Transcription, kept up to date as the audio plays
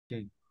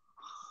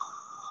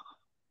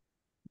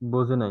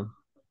বুঝি নাই।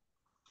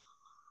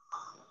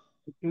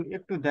 একটু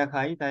একটু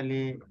দেখাই তাইলে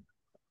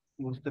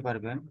বুঝতে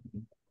পারবেন।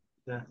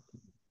 তা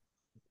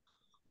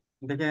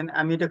দেখেন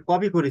আমি এটা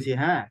কপি করেছি,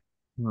 হ্যাঁ।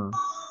 হুম।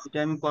 এটা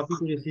আমি কপি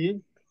করেছি,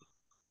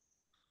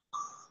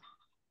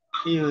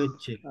 এই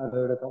হচ্ছে।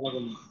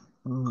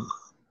 হুম,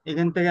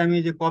 এখান থেকে আমি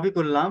এই যে কপি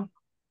করলাম,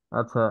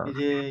 আচ্ছা, এই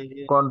যে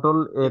কন্ট্রোল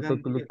এ তে এখান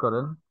থেকে ক্লিক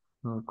করেন।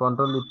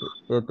 কন্ট্রোল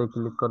এ তে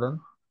ক্লিক করেন।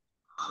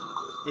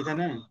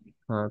 এখানে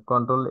হ্যাঁ,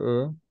 কন্ট্রোল এ।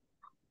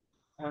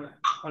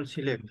 অল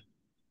সিলেক্ট,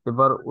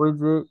 এবার ওই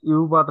যে ইউ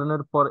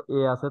বাটনের পর এ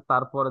আছে,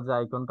 তারপরে যে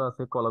আইকনটা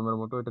আছে কলমের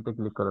মতো, ওইটাতে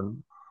ক্লিক করেন।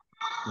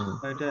 হুম।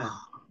 এটা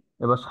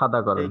এবার সাদা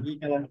করেন, এই কি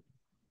কালার?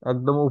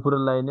 একদম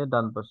উপরের লাইনে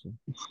ডান পাশে।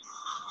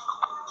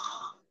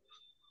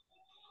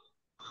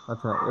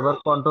 আচ্ছা, এবার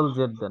কন্ট্রোল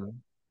জেড দেন।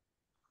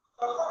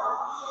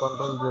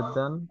 কন্ট্রোল জেড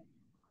দেন।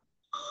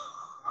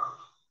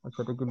 আচ্ছা,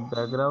 এটা কি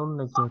ব্যাকগ্রাউন্ড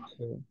নাকি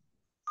হচ্ছে?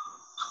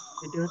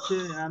 এটা হচ্ছে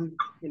হ্যাঁ,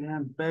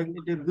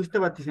 এটা বুঝতে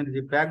পারতেছি না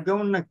যে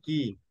ব্যাকগ্রাউন্ড না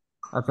কি।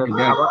 আচ্ছা,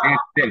 আবার।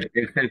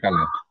 টেক্সটের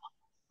কালার।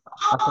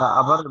 আচ্ছা,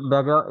 আবার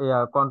ব্যাকগ্রাউন্ড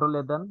কন্ট্রোল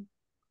এ দেন।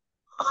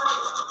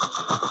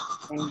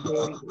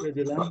 কন্ট্রোল এ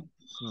দিলাম।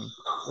 হুম।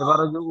 এবার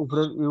ওই যে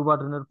উপরের ইউ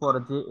বাটনের পরে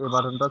যে এ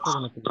বাটনটা আছে,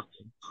 ওখানে ক্লিক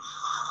করুন।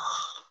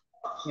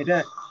 এটা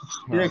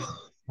হ্যাঁ, টেক্সট।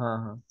 হ্যাঁ,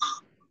 হ্যাঁ,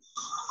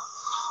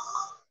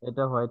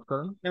 এটা হোয়াইট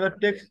করেন। এবার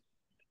টেক্সট,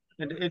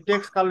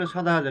 টেক্সট কালার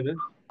সাদা হয়ে যাবে।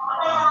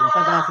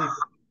 সাদা আছে।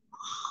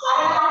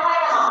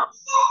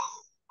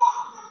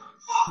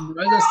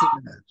 নয়েজ আসছে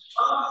কেন?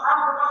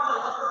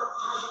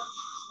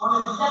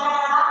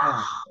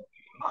 হ্যাঁ,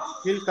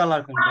 ফিল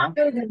কালার কোনটা?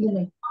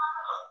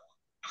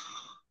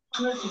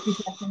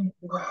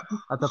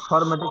 আচ্ছা,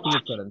 ফরম্যাটে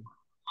ক্লিক করেন।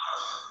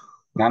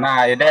 না না,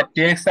 এটা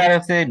টেক্সট আর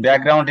হচ্ছে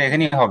ব্যাকগ্রাউন্ড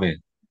এখানেই হবে।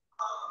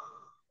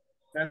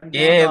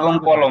 এ ব্যাকগ্রাউন্ড এবং আছে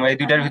কোথায়? কলম এই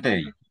দুইটার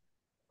ভিতরেই।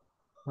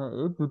 হ্যাঁ,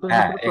 এই দুটোর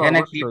হ্যাঁ, ভিতরে তো এখানে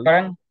ক্লিক অবশ্যই।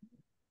 করেন।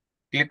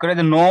 ক্লিক করে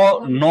যে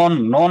নন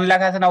নন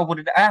লেখা আছে না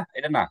উপরে,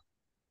 এটা না,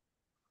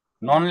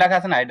 নন লেখা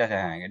আছে না, এটা আছে,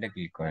 হ্যাঁ এটা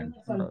ক্লিক করেন।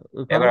 হ্যাঁ, ও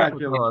এখানে এবার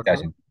আচ্ছা, কোথাও এদিকে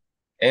আছে। আসেন।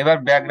 এবার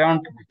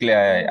ব্যাকগ্রাউন্ড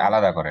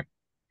আলাদা করেন।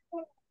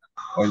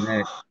 ওই যে,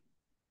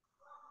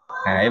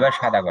 হ্যাঁ এবার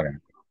সাদা করেন।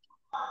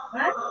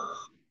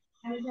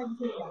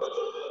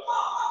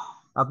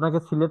 আপনাকে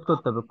সিলেক্ট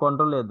করতে হবে,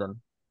 কন্ট্রোল এ দেন।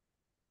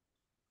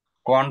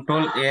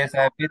 কন্ট্রোল এস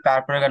আপনি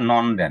তারপরে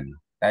নন দেন,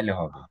 তাইলে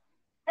হবে।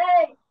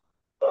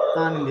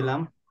 টান দিলাম।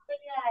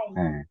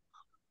 হ্যাঁ,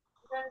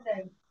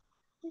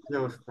 কি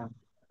অবস্থা?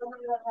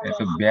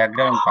 একটু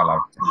ব্যাকগ্রাউন্ড কালার।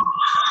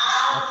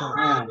 আচ্ছা,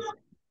 হ্যাঁ,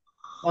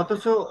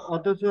 অথচ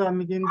অথচ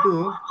আমি কিন্তু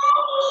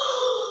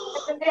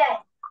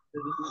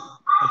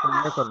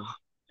আচ্ছা, করেন,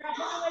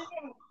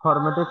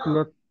 ফরম্যাটে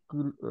ক্লিক,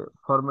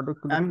 ফরম্যাটে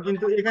ক্লিক আমি করে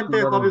কিন্তু এখান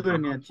থেকে ক্লিয়ারেন্স কপি করে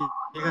দেন। নিয়ে যাচ্ছি,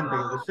 এখান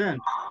থেকে বুঝছেন।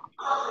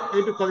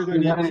 এইটুকু কপি করে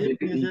এখানে নিয়েছি,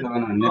 যেতে নিয়ে এসে কিন্তু হবে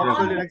না, নেটওয়ার্ক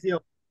অপশনে নাই। রাখছি।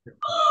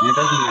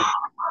 নেটওয়ার্ক নাই,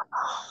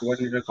 তোমার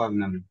নেটওয়ার্ক পাবে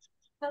না।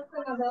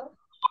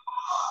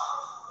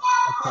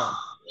 আচ্ছা,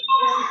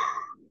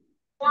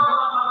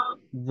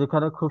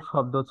 যেখানে খুব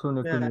শব্দ হচ্ছে উনি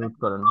একটু হ্যাঁ, মিউট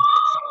করেন।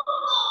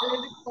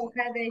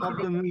 শব্দ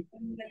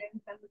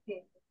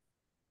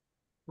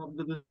শব্দ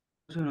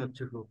দূষণ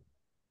হচ্ছে খুব।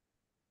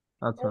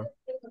 আচ্ছা,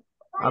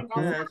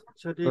 আপনি হ্যাঁ,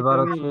 সঠিক এবার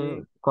আমি হচ্ছে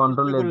চেষ্টা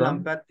কন্ট্রোল এ দেন। করলাম,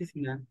 পারতেছি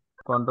না।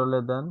 কন্ট্রোল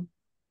এ দেন।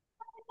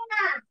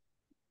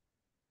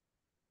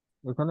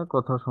 এখানে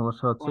কোথাও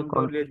সমস্যা হচ্ছে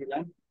কন্ট্রোল এ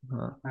দিলাম।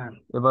 হ্যাঁ, হ্যাঁ,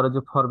 এবার ওই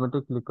যে ফরম্যাটে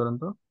ক্লিক করেন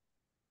তো।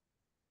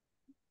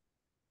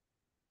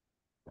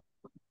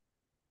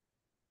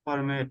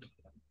 ফরম্যাট।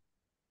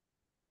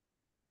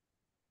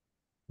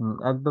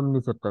 একদম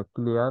নিচেরটা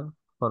ক্লিয়ার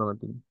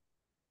ফরম্যাটিং,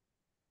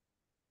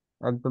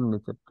 একদম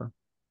নিচেরটা।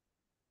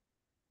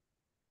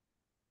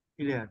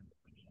 ক্লিয়ার।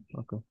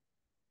 ওকে।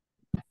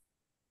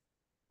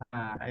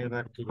 হ্যাঁ,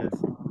 এবার ঠিক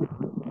আছে।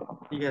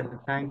 ঠিক আছে,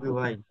 থ্যাংক ইউ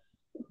ভাই।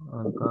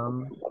 ওয়েলকাম।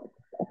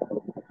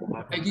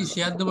 কি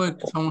শেয়ার দেবো,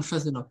 একটু সমস্যা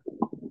ছিল।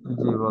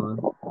 জি, বলেন।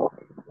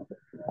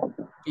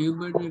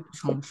 টিউবের একটু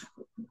সমস্যা,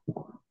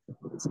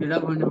 সেট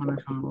আপ হয়নি মানে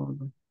সম্ভবত।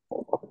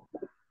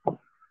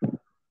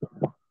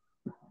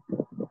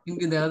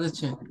 কিন্তু দেখা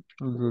যাচ্ছে।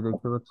 জি,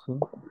 দেখতে পাচ্ছি।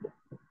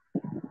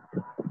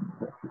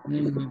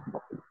 হুম,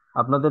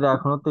 আপনাদের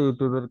এখনো তো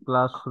ইউটিউবের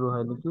ক্লাস শুরু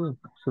হয়নি কি?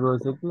 শুরু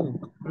হয়েছে কি?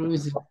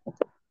 রয়েছে।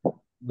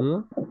 জি।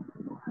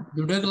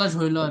 দুটো ক্লাস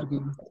হইলো আর কি।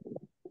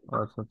 ও,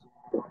 আচ্ছা, আচ্ছা।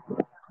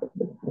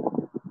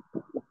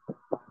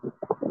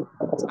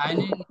 সাইন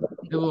ইন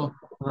দেবো।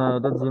 হ্যাঁ,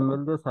 এটা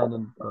জিমেল দিয়ে সাইন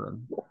ইন করেন।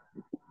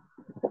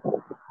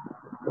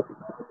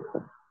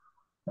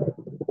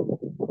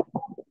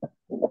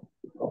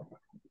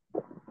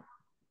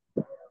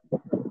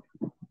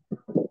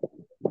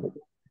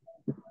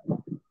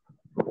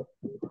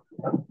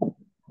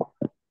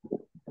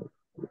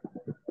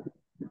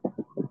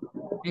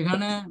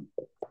 এখানে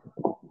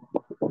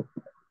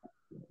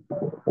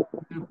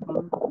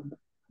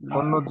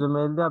অন্য যে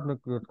মেইল দিয়ে আপনি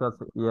ক্রিয়েট করার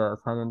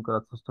সাইন ইন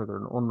করার চেষ্টা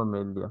করেন, অন্য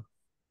মেইল দিয়ে।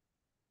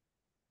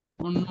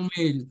 অন্য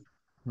মেইল।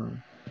 হুম।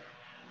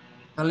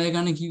 তাহলে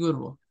এখানে কি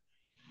করব?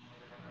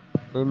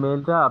 এই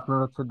মেইলটা আপনার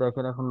হচ্ছে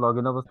দেখেন এখন লগ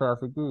ইন অবস্থায়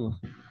আছে কি?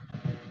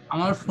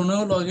 আমার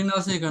ফোনেও লগ ইন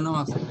আছে, এখানেও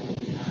আছে।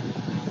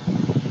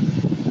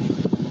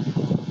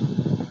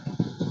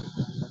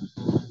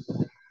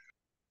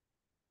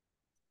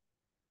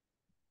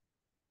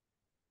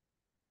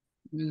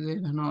 এই যে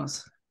এখানেও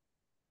আছে।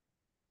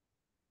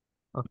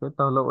 ওকে,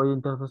 তাহলে ওই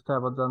ইন্টারফেসটা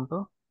আবার জানতো।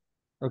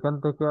 এখান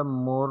থেকে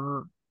মোর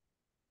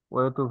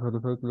ওয়ে টু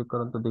ভেরিফাই ক্লিক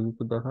করেন তো দেখি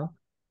কি দেখায়।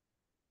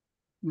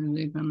 এই যে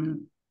এখানে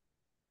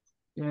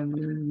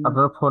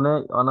আপনার ফোনে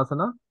অন আছে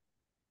না?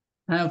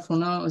 হ্যাঁ,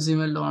 ফোনে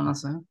জিমেইল অন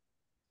আছে।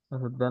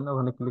 আচ্ছা, দেন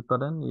ওখানে ক্লিক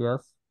করেন,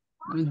 ইয়েস।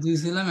 আমি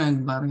দিয়েছিলাম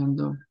একবার,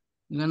 কিন্তু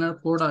এখানে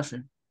কোড আসে।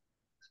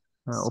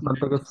 হ্যাঁ, ওখান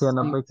থেকে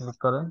 96 ক্লিক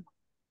করেন।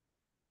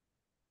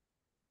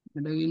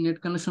 এটা কি নেট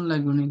কানেকশন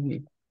লাগবে নাকি?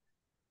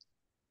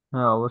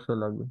 হ্যাঁ, অবশ্যই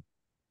লাগবে।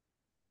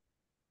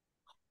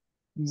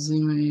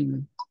 জিমেইল,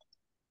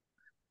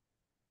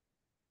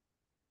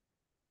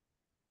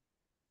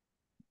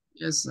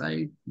 এস আই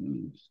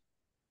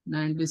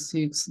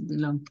 96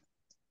 দিলাম।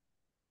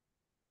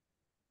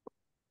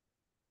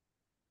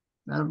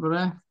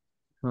 তারপরে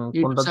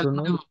ইউটিউব কোনটার জন্য?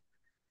 সার্চ দেবো,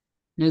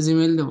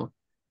 জিমেইল দেবো।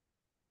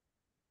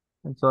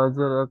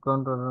 চয়েসের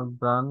অ্যাকাউন্ট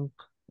ব্র্যান্ড।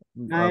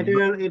 না,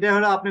 এটা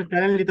হলো আপনার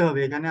চ্যানেল দিতে হবে,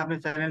 এখানে আপনার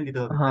চ্যানেল দিতে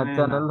হবে, হ্যাঁ, চ্যানেলের নাম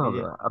চ্যানেল এই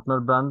হবে, যে। আপনার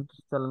ব্র্যান্ড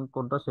চ্যানেল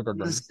কোনটা সেটা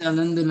দেন।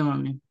 চ্যানেল দিলাম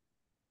আমি।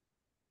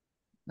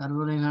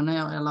 তারপরে এখানে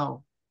এলাও,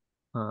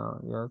 হ্যাঁ,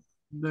 yes.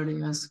 very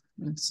has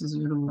access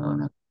to হ্যাঁ,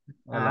 one. হ্যাঁ,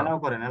 এলাও। অ্যালাউ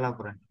করেন, অ্যালাউ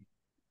করেন।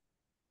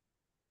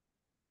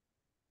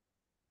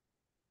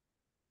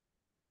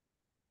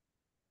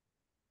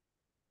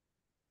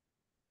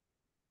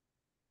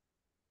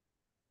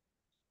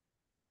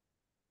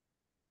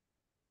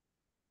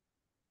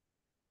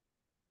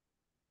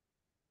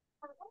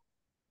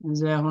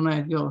 যে এখনো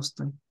একই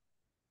অবস্থা।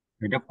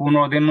 এটা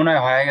 15 দিন মনে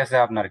হয় হয়ে গেছে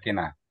আপনার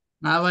কেনা।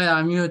 না ভাই,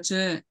 আমি হচ্ছে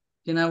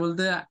কেনা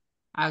বলতে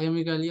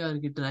আগামীকালই আর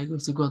কি ট্রাই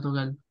করছি,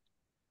 গতকাল।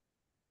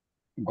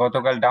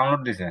 গতকাল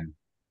ডাউনলোড দিছেন?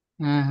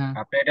 হ্যাঁ হ্যাঁ।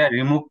 আপনি এটা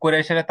রিমুভ করে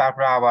এসে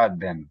তারপরে আবার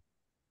দেন।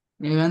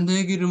 এখান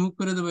থেকে কি রিমুভ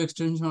করে দেবো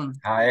এক্সটেনশন?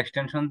 হ্যাঁ,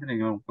 এক্সটেনশন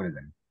রিমুভ করে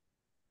দেন।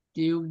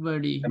 টিউব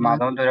বডি,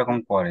 মাঝে মধ্যে এরকম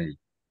করেই।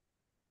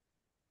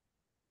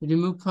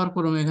 রিমুভ ফর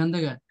করুম এখান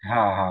থেকে।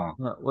 হ্যাঁ হ্যাঁ।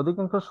 হ্যাঁ,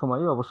 অধিকাংশ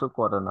সময়ই অবশ্য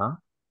করে না।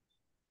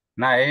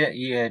 না, এই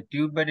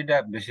টিউব ব্যাটারিটা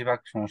বেশিরভাগ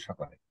সমস্যা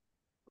করে।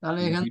 তাহলে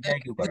এখান দুইটাই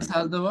থেকে কেউ কি করে না।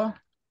 সার্চ দেবো?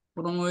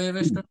 ক্রোম ওয়েব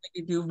স্টোর নাকি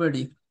টিউব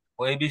বডি?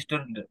 ওয়েব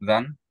স্টোর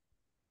দেন।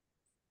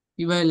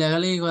 কি ভাই,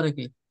 লেখালেখি করে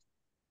কি?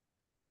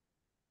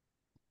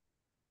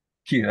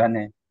 কি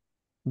জানে।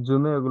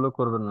 জুমে এগুলো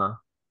করবেন না।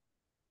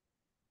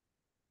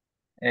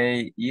 এই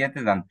ইয়েতে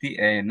যান,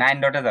 এই 9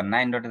 ডটে যান,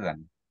 9 ডটে যান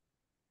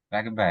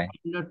রাকিব ভাই।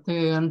 ডট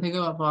থেকে এখান থেকে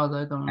পাওয়া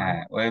যায় তো মনে হয়।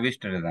 হ্যাঁ, ওয়েব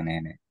স্টোরে যান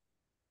এনে।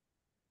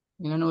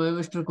 এখানে ওয়েব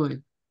স্টোর কই?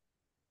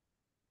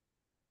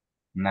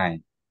 নাই।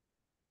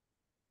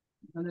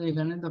 তাহলে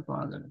এখানে তো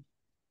পাওয়া যাবে।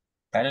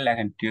 তাহলে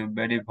লেখেন tube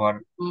battery for.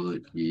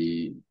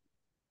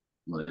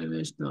 Web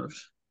store,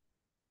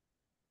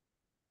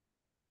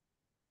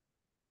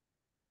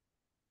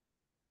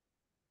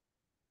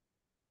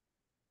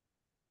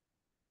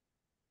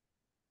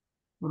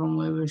 Chrome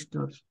web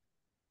store.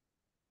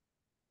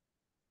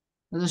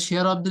 আচ্ছা,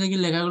 শেয়ার অফ দিলে কি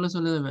লেখাগুলো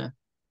চলে যাবে?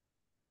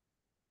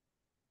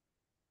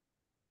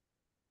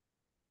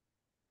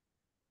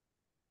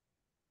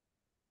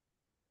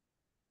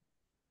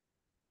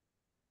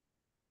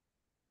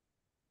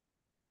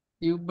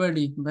 টিউব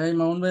বডি ভাই,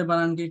 মামুন ভাই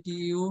বানান কি টি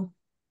ইউ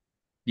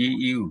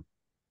ইউ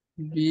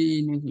বি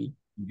নাকি?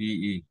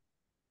 BE.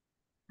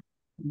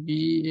 B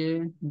A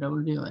double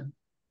D হয়?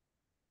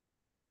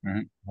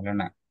 হলো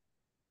না।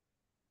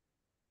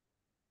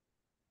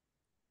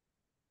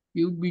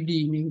 টিউব বিডি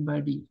নাকি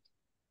বাডি?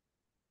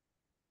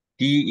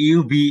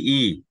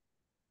 টিইউবিই।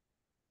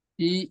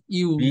 T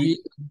U B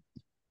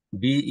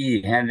B, BE,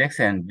 হ্যাঁ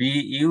দেখছেন,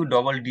 BU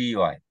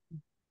DDY।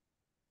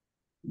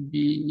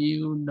 B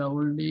U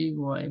double D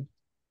Y.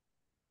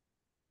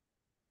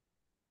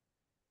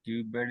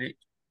 Tube battery.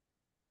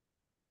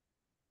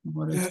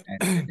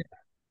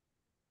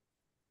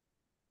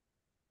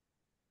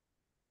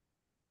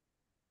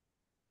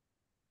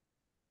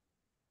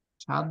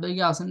 সাত ভাই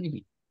কি আছেন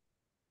নাকি?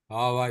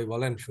 হ্যাঁ ভাই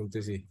বলেন,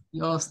 শুনতেছি। কি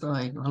অবস্থা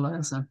ভাই, ভালো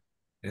আছেন?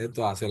 এই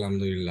তো আছে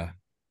আলহামদুলিল্লাহ।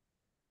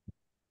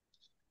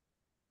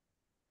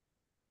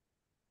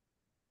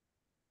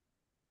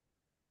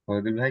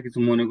 ফজল ভাই কিছু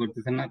মনে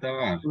করতেছেন না তো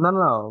আবার? না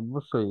না,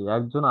 অবশ্যই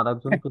একজন আর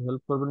একজনকে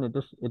হেল্প করবেন,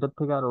 এটার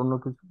থেকে আর অন্য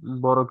কিছু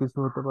বড় কিছু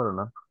হতে পারে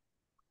না।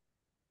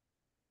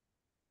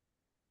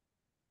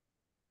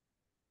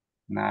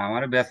 না,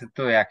 আমার ব্যাচে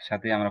তো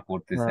একসাথে আমরা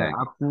পড়তেছি হ্যাঁ, আর কি।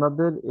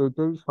 আপনাদের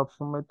এইটাই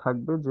সবসময়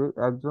থাকবে যে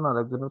একজন আর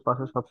একজনের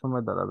পাশে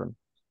সবসময় দাঁড়াবেন।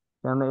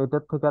 কেননা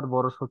এটার থেকে আর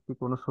বড় শক্তি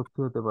কোনো শক্তি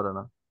হতে পারে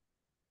না।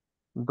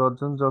 10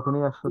 জন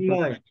যখনই একসাথে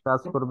নয়।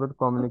 কাজ করবেন,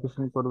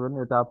 কমিউনিকেশন করবেন,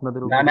 এটা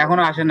আপনাদের না না, উপরে।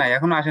 এখনো আসে নাই,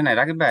 এখনো আসে নাই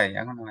রাকিব ভাই,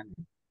 এখনো হয়নি।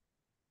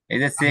 এই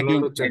যে চেকিং,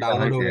 ডাউনলোড হচ্ছে, এটা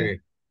ডাউনলোড হয়েছে, হবে।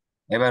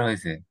 এবার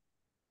হয়েছে।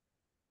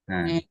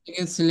 হ্যাঁ।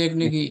 সিলেক্ট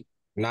নাকি?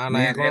 না না,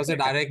 নিচে এখন হচ্ছে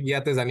ডাইরেক্ট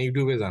ইয়াতে যান,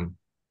 ইউটিউবে যান।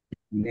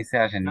 নিচে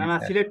আসেন, না না, নিচে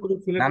আসেন। সিলেক্ট করুন,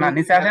 না সিলেক্ট না, করুন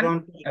নিচে আসেন।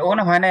 অ্যাকাউন্ট।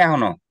 ওখানে হয় নাই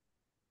এখনো,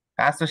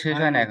 কাজ তো শেষ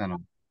হয় হয় না নাই, এখনো।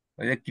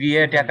 ওই যে শেষ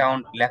ক্রিয়েট হয় নাই,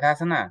 অ্যাকাউন্ট লেখা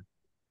আছে না,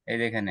 এই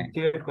যে এখানে।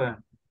 সিলেক্ট করেন।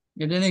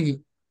 এটা নাকি?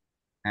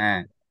 হ্যাঁ,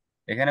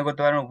 এখানে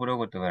করতে পারেন, উপরেও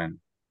করতে পারেন।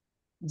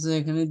 যে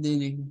এখানে দিয়ে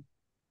দেখি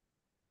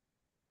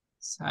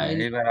সাইন।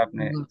 এইবার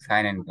আপনি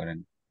সাইন ইন করেন।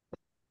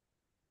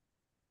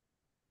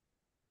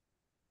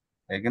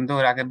 এই কিন্তু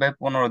রাকিব ভাই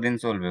 15 দিন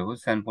চলবে,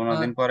 বুঝছেন? 15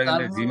 দিন পরে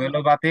কিন্তু তারপর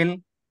জিমেলও বাতিল,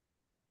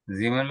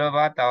 জিমেলও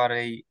বাদ, আবার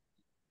এই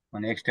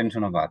মানে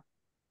এক্সটেনশনও বাদ।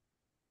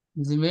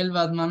 জিমেল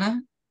বাদ মানে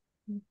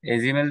এই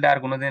জিমেলটা আর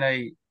কোনোদিন ওই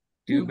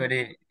টিউব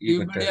টিউবেরই করতে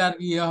টিউবের হবে। আর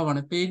কি ইয়ে হবে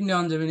না, পেইড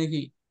নেওয়া যাবে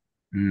নাকি?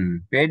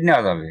 পেড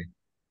নেওয়া যাবে।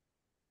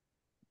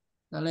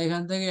 তাহলে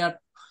এখান থেকে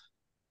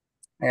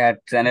অ্যাড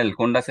চ্যানেল,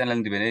 কোনটা চ্যানেল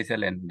দিবেন? এই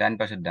চ্যানেল ডান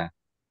পাশেরটা,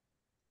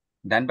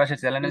 ডান পাশের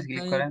চ্যানেলে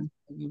ক্লিক করেন।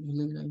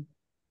 ভুলে যাই।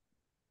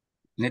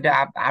 এটা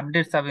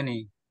আপডেট চাবেনি।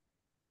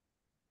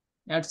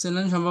 অ্যাড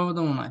চ্যানেল সম্ভবত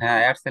মনে হয়। হ্যাঁ,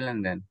 অ্যাড চ্যানেল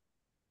দেন।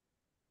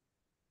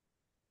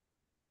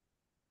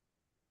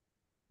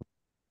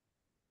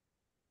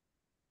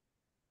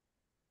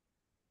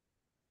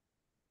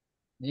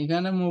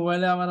 এখানে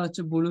মোবাইলে আবার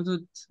হচ্ছে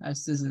ব্লুটুথ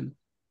আসতেছে।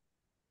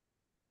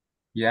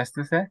 কি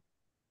আসতেছে?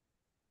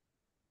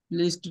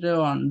 লিস্ট রে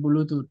ওয়ান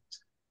ব্লুটুথ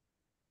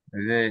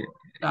ওই যে ই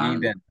টার্ন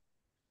দেন,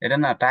 এটা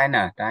না, টাই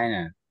না, টাই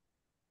না।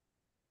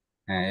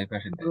 হ্যাঁ, এই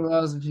পাশে দেন।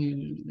 Cross view.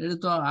 এটা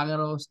তো আগের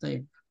অবস্থায়।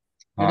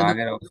 হ্যাঁ, এটা তো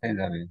আগের অবস্থায়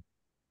যাবে।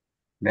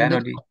 দেন এটা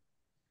ওটি। তো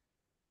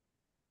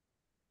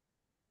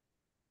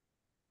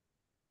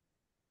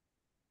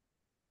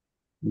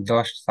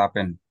 10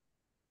 চাপেন।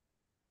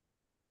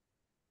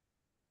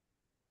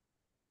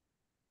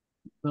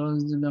 ক্রস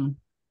দিলাম।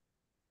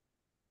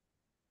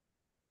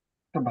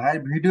 তো ভাই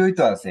ভিডিওই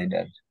তো আছে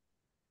এটার,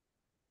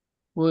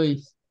 ওই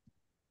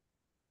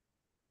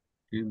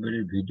টিউবের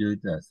ভিডিওই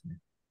তো আছে।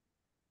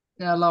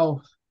 অ্যালাও।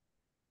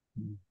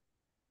 হুম।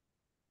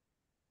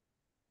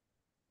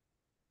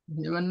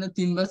 এবার না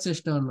 3 বার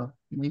চেষ্টা হলো,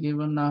 দেখি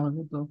এবার না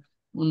হলে তো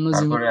অন্য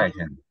জিমেল তারপরে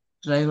আইছেন।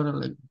 ট্রাই করা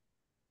লাগবে।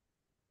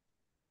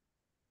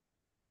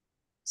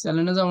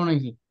 চ্যানেলে যাবো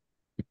নাকি?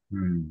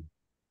 হুম।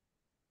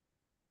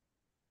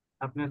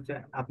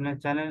 আপনার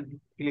চ্যানেল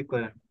ক্লিক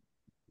করেন।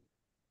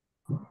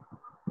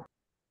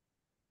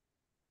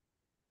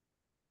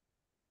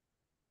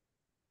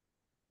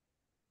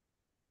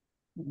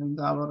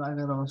 কিন্তু আবার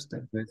আগের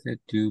অবস্থায়।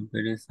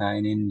 টিউবের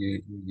সাইন ইন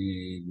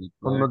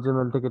অন্য রিকোয়ার্ড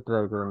জিমেল থেকে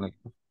ট্রাই করেন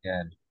একটা।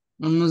 ইয়ার।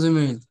 অন্য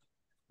জিমেইল।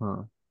 হুম।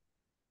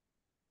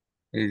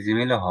 এই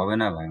জিমেলে হবে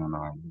না ভাই, মনে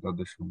হয় যত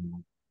সম্ভব।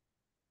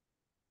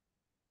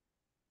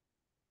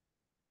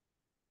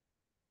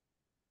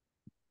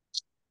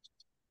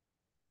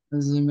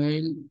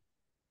 Gmail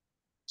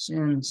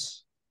change.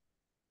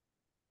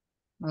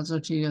 আচ্ছা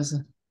ঠিক আছে।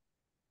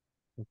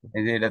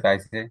 এই যে এটা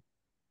চাইছে,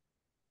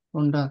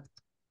 কোনটা?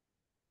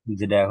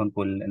 যেটা এখন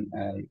করলেন,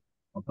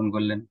 ওপেন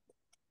করলেন।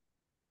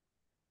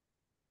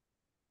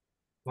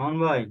 মোহন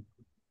ভাই,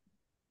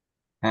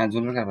 হ্যাঁ,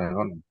 জুলফিকার ভাই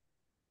বলেন।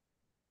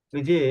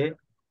 ওই যে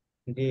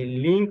যে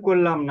লিঙ্ক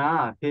করলাম না,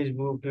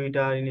 ফেসবুক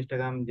টুইটার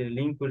ইনস্টাগ্রাম যে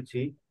লিঙ্ক করছি,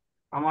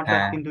 আমারটা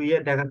হ্যাঁ, কিন্তু ইয়ে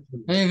দেখাচ্ছে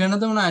না। এই এখানে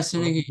তো মনে হয় আসছে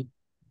নাকি?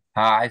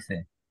 হ্যাঁ আইছে।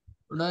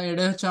 ওটা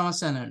এটা হচ্ছে আমার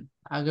চ্যানেল।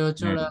 আগে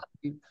হচ্ছে হুম। ওটা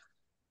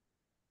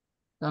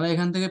তাহলে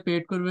এখান থেকে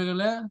পেড করবে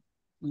গেলে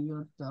কি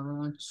করতে হবে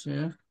হচ্ছে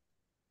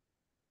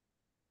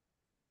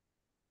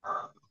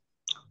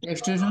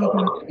এক্সটেনশন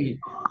খুলবে কি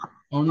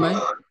অন ভাই?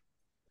 হ্যাঁ,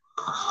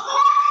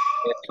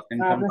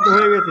 এক্সটেনশন আপনার তো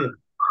হয়ে গেছে।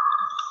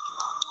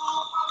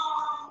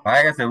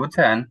 হয়ে গেছে,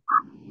 বুঝছেন?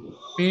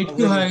 পেড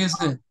কি হয়ে হয়ে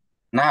গেছে। গেছে?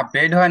 না,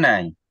 পেড হয়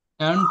নাই।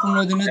 কারণ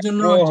 15 দিনের জন্য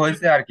প্রো হচ্ছে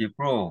হয়েছে আর কি,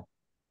 প্রো।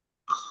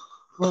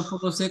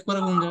 পুরো চেক করে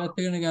কোন জায়গা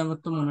থেকে নাকি আমার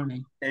তো মনে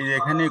নেই। এই যে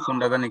এখানে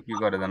কোনটা জানি কি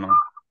করে জানো,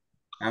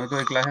 আমি তো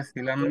ওই ক্লাসে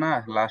ছিলাম না,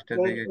 লাস্টের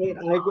ওই দিকে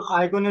ওই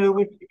আইকনের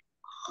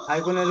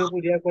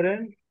উপর ইয়ে করেন,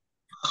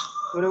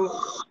 করে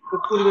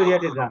উত্তর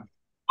এরিয়াতে যান।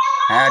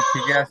 হ্যাঁ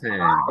ঠিক আছে।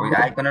 ওই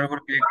আইকনের উপর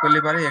ক্লিক করলে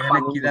পারে, এখানে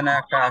কি যেন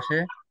একটা আসে,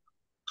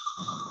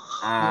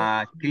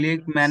 ক্লিক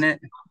মানে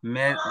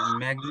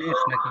ম্যাগনেট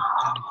নাকি কি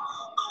জানি।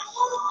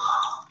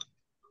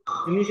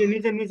 নিচে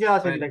নিচে নিচে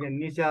আসেন, ওই- দেখেন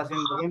নিচে আসেন,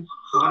 দেখেন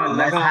ওখানে নাই,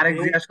 লেখা স্যারেক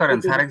আছে জিজ্ঞাসা করেন,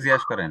 স্যারেক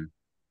জিজ্ঞাসা করেন।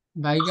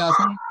 বাইকে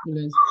আসেন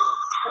প্লিজ।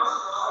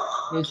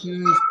 এসইউ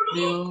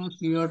স্প্রেও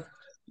কিওয়ার্ড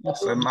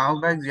ওই মাহবুব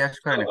ভাই জিজ্ঞাসা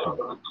করেন একটু,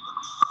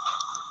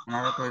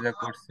 ওনারা তো ওই যা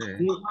করছে।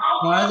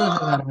 নয় তো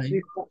শেখার ভাই।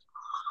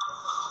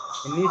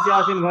 নিচে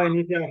আসেন ভাই,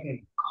 নিচে আসেন।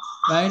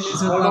 ভাই নিচে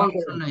স্ক্রল তো ডাউন অপশন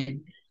করেন, নাই।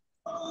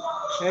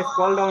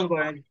 স্ক্রল ডাউন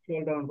করেন,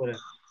 স্ক্রল ডাউন করেন।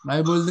 ভাই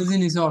বলতেছি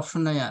নিচে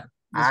অপশন নাই আর।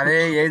 আরে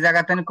এই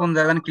জায়গাতে কোন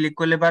জায়গায় ক্লিক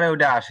করলে পারে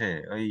ওইটা আসে,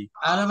 ওই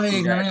আরে ভাই কি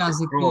এখানে দেয়,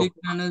 আছে প্রো। ক্লিক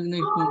ম্যানেজ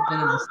কোন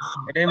জায়গায় আছে?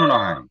 এটাই মনে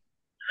হয়।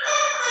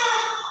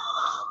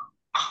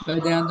 ভাই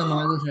দেখেন তো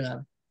নয় তো শেখার।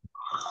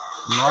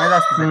 নয়েজ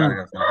আসতেছে হুম। কার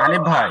কাছে?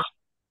 হানিফ ভাই,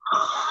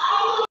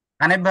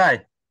 হানিফ ভাই,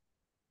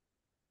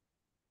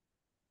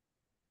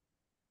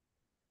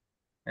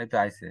 এই তো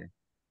আইছে,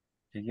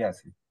 ঠিকই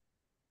আছে।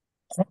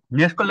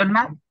 মিস করলেন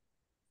না?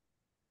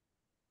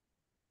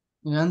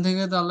 এখান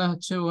থেকে তাহলে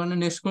হচ্ছে ওখানে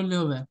নেক্সট করলে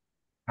হবে।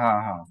 হ্যাঁ,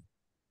 হ্যাঁ।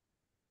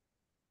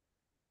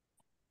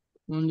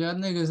 কোন জায়গা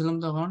নিয়ে গেছিলাম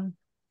তখন?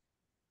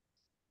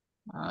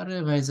 আরে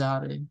ভাই যা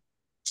রে,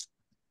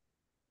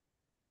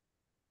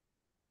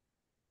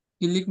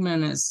 ক্লিক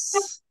ম্যানেজ।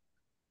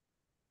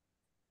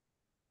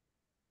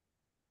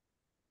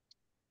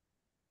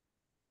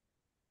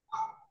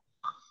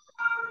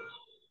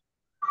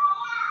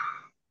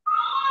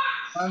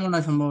 হয় মনে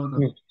হয় সম্ভবত।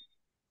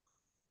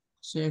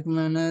 Check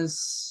manage.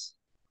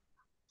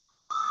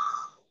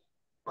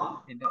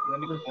 এটা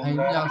মানে কোন ভাই যে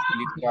জায়গায় আসতে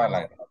ক্লিক থেকে করা আসতে।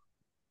 লাগে?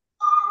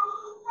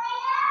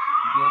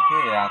 ভিডিওতে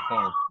আছে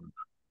অবশ্যই।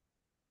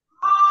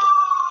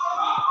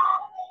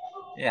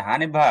 এ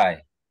হানিফ ভাই,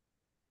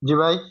 জি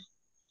ভাই।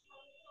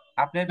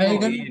 আপনি একটু ভাই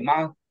এখানে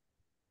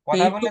কথা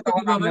পেইড বললে করতে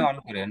তখন আপনি কিভাবে? অন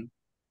করেন।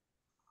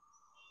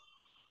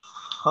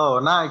 ও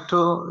না, একটু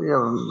ইয়ে,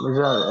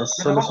 ইয়ে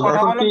আপনি যখন চলেছিল কথা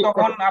এখন কি বলেন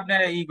তখন আপনি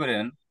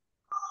করেন,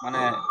 মানে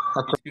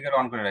আচ্ছা। স্পিকার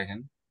অন করে রাখেন।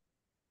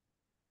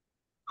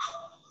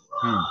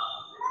 হুম।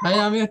 ভাই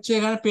আমি হচ্ছে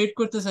এখানে পেইড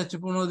করতে চাচ্ছি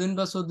 15 দিন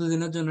বা 14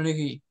 দিনের জন্য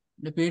নাকি?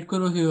 পেইড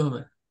করবো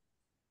কিভাবে?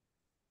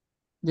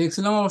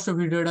 দেখছিলাম অবশ্য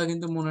ভিডিওটা,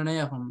 কিন্তু মনে নেই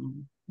এখন।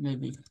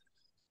 Maybe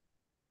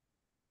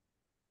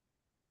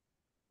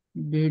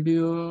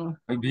video.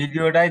 ওই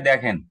ভিডিওটাই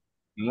দেখেন,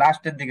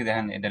 লাস্টের দিকে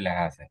দেখেন এটা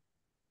লেখা আছে,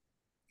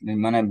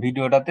 মানে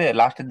ভিডিওটাতে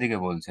লাস্টের দিকে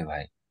বলছে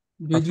ভাই।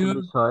 একটা ভিডিও।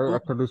 বিষয়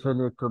একটা বিষয়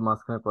নিয়ে একটু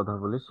মাঝখানে কথা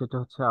বলি, সেটা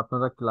হচ্ছে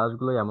আপনারা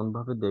ক্লাসগুলো এমন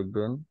ভাবে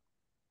দেখবেন,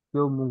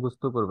 কেউ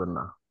মুখস্থ করবেন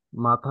না,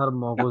 মাথার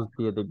মগজ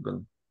দিয়ে দেখবেন।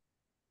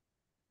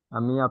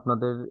 আমি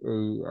আপনাদের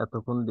এই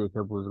এতক্ষণ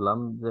দেখে বুঝলাম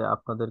যে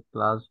আপনাদের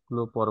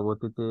ক্লাসগুলো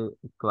পরবর্তীতে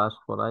ক্লাস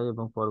করায়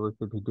এবং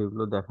পরবর্তী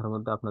ভিডিওগুলো দেখার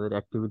মধ্যে আপনাদের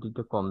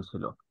অ্যাক্টিভিটিটা কম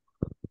ছিল,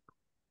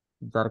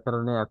 যার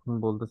কারণে এখন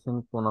বলতেছেন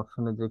কোন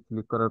অপশনে যে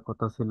ক্লিক করার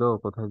কথা ছিল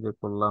কোথায় যে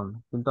করলাম।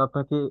 কিন্তু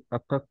আপনাকে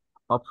একটা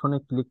অপশনে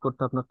ক্লিক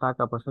করতে আপনার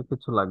টাকা পয়সা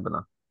কিছু লাগবে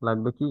না।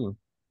 লাগবে কি?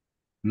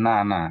 না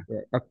না।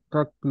 একটা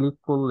ক্লিক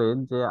করলে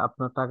যে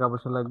আপনার টাকা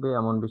পয়সা লাগবে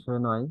এমন বিষয়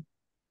নয়।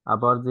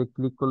 আবার যে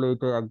ক্লিক করলে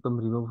এটা একদম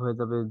রিমুভ হয়ে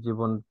যাবে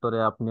জীবন তরে,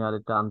 আপনি আর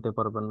এটা আনতে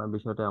পারবেন না,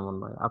 বিষয়টা এমন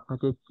নয়।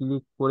 আপনাকে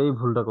ক্লিক করেই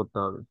ভুলটা করতে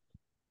হবে,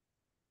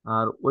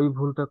 আর ওই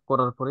ভুলটা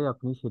করার পরে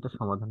আপনি সেটা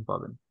সমাধান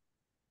পাবেন।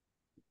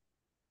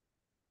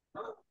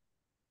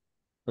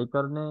 এই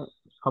কারণে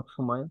সব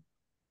সময়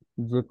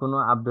যে কোনো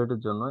আপডেটের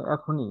জন্য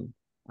এখনই,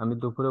 আমি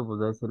দুপুরে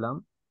বুঝাইছিলাম,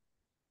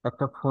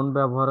 একটা ফোন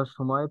ব্যবহারের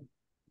সময়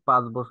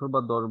 5 বছর বা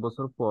 10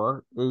 বছর পর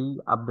এই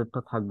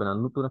আপডেটটা থাকবে না,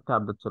 নতুন একটা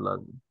আপডেট চলে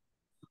আসবে।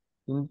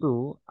 কিন্তু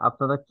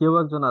আপনারা কেউ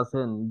একজন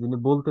আছেন যিনি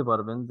বলতে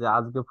পারবেন যে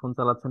আজকে ফোন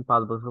চালাচ্ছেন,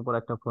 5 বছর পর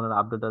একটা ফোনের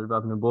আপডেট আসবে,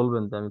 আপনি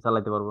বলবেন যে আমি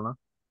চালাতে পারবো না?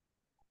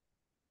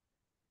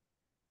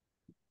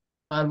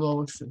 পারবো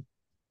অবশ্যই।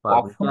 পারবেন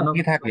অপশন কেন?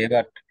 কি থাকে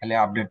এবার, খালি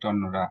আপডেট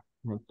অন্যরা।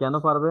 হ্যাঁ, কেন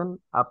পারবেন?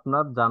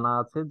 আপনার জানা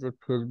আছে যে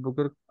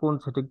ফেসবুকের কোন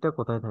সেটিংটা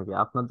কোথায় থাকে,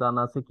 আপনার জানা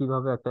আছে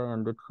কিভাবে একটা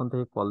অ্যান্ড্রয়েড ফোন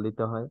থেকে কল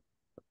দিতে হয়।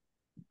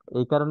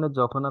 এই কারণে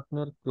যখন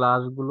আপনার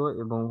ক্লাসগুলো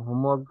এবং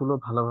হোমওয়ার্ক গুলো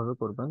ভালোভাবে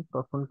করবেন,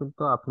 তখন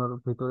কিন্তু আপনার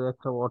ভিতরে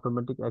একটা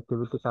অটোমেটিক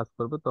অ্যাক্টিভিটি কাজ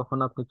করবে। তখন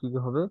আপনি কি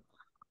হবে,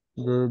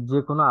 যে যে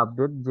কোনো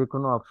আপডেট, যে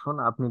কোনো অপশন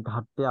আপনি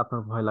ঘাঁটতে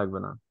আপনার ভয় লাগবে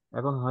না।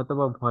 এখন হয়তো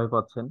বা ভয়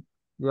পাচ্ছেন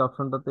যে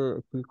অপশনটাতে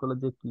ক্লিক করলে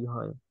যে কি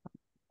হয়,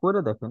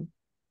 করে দেখেন।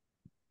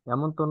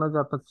 এমন তো না যে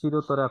আপনার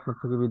চিরতরে আপনার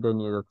থেকে বিদায়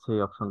নিয়ে যাচ্ছে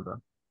এই অপশনটা।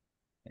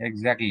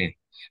 এক্স্যাক্টলি,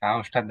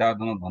 সাহসটা দেওয়ার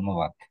জন্য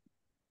ধন্যবাদ।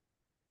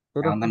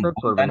 এটা এখন তো হুটহাট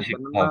করবেন ভুলটা না,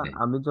 শিখতে কেননা হবে।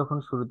 আমি যখন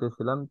শুরুতে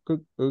ছিলাম ঠিক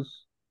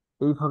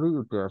এইভাবেই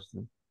উঠে আসছি।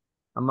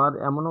 আমার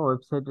এমনও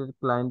ওয়েবসাইটের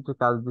ক্লায়েন্টের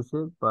কাজ দিছে,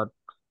 বাট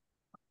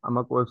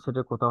আমাকে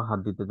ওয়েবসাইটে কোথাও হাত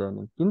দিতে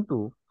দেয়নি, কিন্তু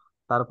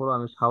তারপর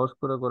আমি সাহস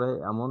করে করে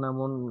এমন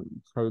এমন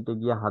সাইটে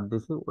গিয়ে হাত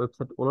দিছি,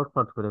 ওয়েবসাইট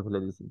ওলটপাট করে ফেলে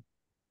দিছি।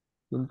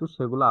 কিন্তু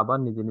সেগুলো আবার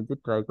নিজে নিজে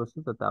ট্রাই করছি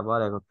যাতে আবার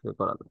একত্রে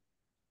করা যায়।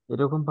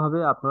 এরকম ভাবে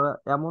আপনারা,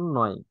 এমন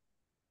নয়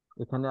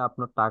এখানে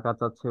আপনার টাকা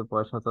চাচ্ছে,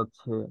 পয়সা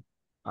চাচ্ছে,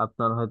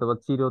 আপনার হয়তো বা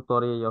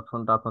চিরতরে এই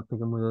অপশনটা আপনার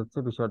থেকে মুছে যাচ্ছে,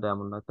 বিষয়টা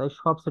এমন নয়। তাই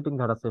সব সেটিং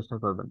ঘাটার চেষ্টা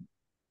করবেন,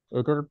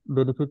 এটার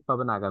বেনিফিট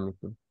পাবেন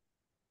আগামীতে।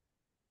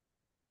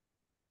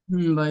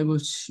 ভাই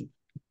বুঝছি।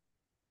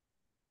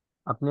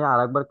 আপনি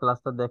আরেকবার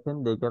ক্লাসটা দেখেন,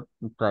 দেখে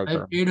ট্রাই ভাই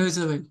করেন। পেড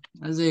হয়েছে ভাই।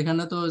 আর যে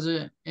এখানে তো যে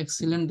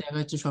এক্সিলেন্ট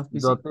দেখাচ্ছে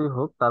সবকিছু। যতই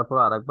হোক তারপর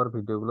আরেকবার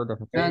ভিডিওগুলো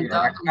দেখার এই চেষ্টা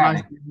তাও করেন। তো রাখেন, মাস।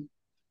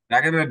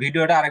 রাখেন ওই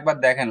ভিডিওটা আরেকবার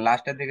দেখেন,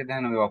 লাস্টের দিকে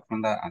দেখেন ওই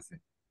অপশনটা আছে,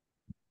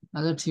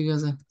 আচ্ছা ঠিক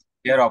আছে।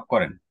 শেয়ার অফ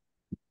করেন।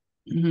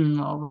 ভাই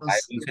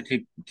অবশ্যই। বলছে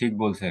ঠিক, ঠিক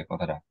বলছে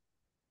কথাটা।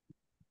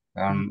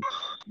 কারণ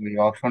ওই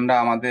অপশনটা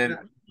আমাদের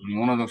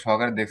মনোযোগ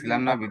সহকারে দেখছিলাম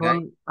না এখন বিধায়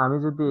আমি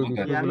যদি এই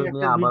বুঝতে বিষয়গুলো আমি নিয়ে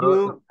একটা আবারও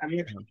ভিডিও আমি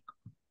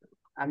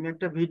আমি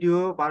একটা ভিডিও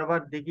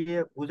বারবার দেখিয়ে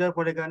বোঝার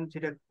পরে কারণ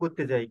সেটা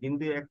করতে যাই,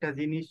 কিন্তু একটা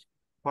জিনিস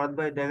ফরদ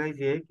ভাই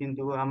দেখাইছে,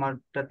 কিন্তু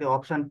আমারটাতে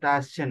অপশনটা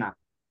আসছে না।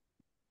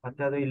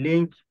 অর্থাৎ ওই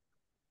link,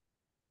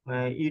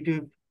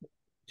 YouTube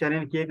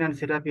channel create and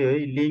set আপে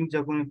ওই লিঙ্ক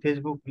যখন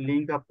ফেসবুক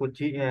লিঙ্ক আপ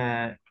করছি,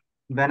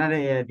 ব্যানারে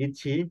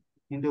দিচ্ছি,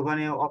 কিন্তু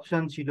ওখানে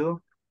অপশন ছিল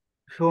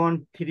শো অন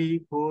 3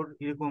 4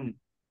 এরকম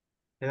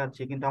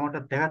দেখাচ্ছে, কিন্তু আমারটা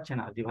দেখাচ্ছে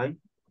না জি ভাই।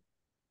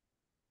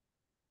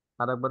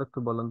 আরেকবার একটু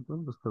বলেন তো,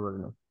 বুঝতে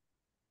পারিনি।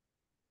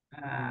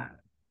 আহ,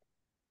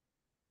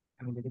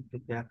 আমি যদি একটু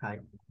দেখাই,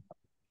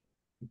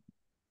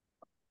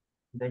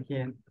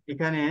 দেখেন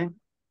এখানে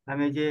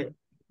আমি এই যে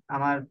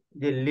আমার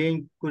যে লিঙ্ক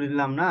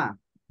করলাম না,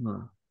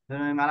 হুম।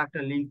 ধরুন আমি আর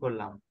একটা লিঙ্ক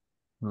করলাম,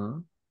 হুম।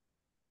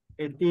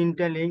 এই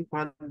 3টা লিঙ্ক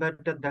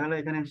দেখালো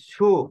এখানে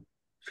শো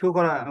শো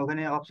করা,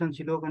 ওখানে অপশন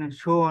ছিল ওখানে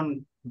শো অন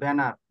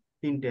ব্যানার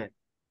 3টে,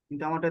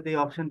 কিন্তু আমারটাতে এই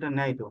অপশনটা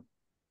নেই তো।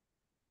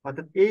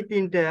 অর্থাৎ এই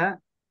 3টা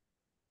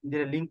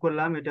যেটা লিঙ্ক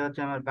করলাম এটা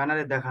হচ্ছে আমার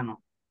ব্যানারে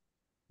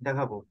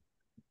দেখাবো।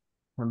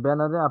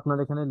 ব্যানারে আপনার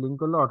এখানে লিঙ্ক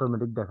করলে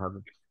অটোমেটিক দেখাবে,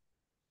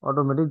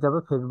 অটোমেটিক যাবে,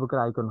 ফেসবুকের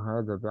আইকন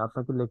হয়ে যাবে।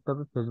 আপনাকে লিখতে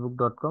হবে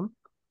facebook.com,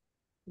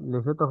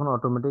 লিখে তখন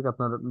অটোমেটিক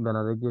আপনার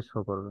ব্যানারে গিয়ে শো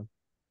করবে।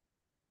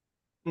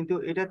 কিন্তু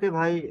এটাতে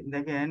ভাই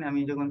দেখেন, আমি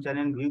যখন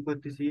চ্যানেল ভিউ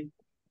করতেছি,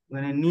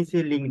 মানে নিচে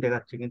লিঙ্ক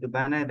দেখাচ্ছে কিন্তু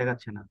ব্যানারে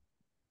দেখাচ্ছে না,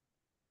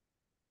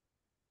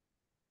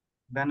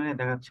 ব্যানারে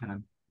দেখাচ্ছে না,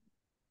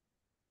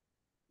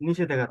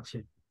 নিচে দেখাচ্ছে।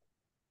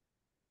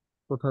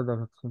 কোথায়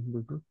দেখাচ্ছে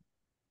দেখি?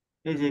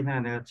 এই যে এখানে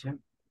দেখাচ্ছে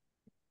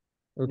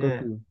এটা যে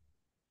কি?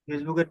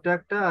 ফেসবুকেরটা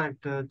একটা, আর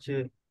একটা হচ্ছে,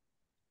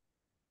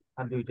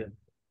 আর দুইটা।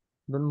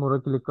 দেন মোরে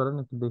ক্লিক করেন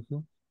একটু দেখি।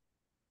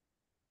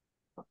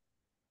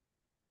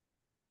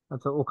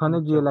 আচ্ছা, ওখানে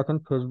আচ্ছা, গিয়ে লেখেন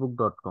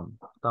facebook.com,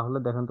 তাহলে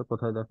দেখেন তো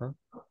কোথায় দেখায়।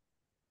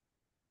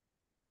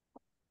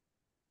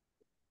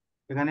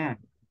 এখানে।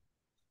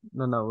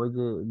 না না, ওই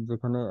যে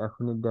যেখানে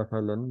এখনই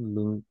দেখাইলেন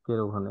লিংকের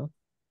ওখানে,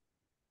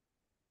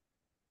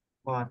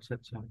 ও আচ্ছা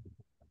আচ্ছা।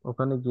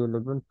 ওখানে গিয়ে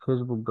লিখবেন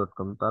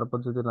facebook.com, তারপর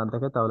যদি না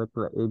দেখায় তাহলে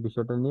এই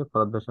বিষয়টা নিয়ে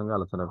ফরাদ ভাইয়ের সঙ্গে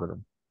আলোচনা করেন।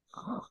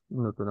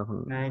 নতুন এখন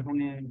না,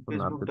 এখানে কোনো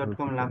ফেসবুক আপডেট ডট হয়েছে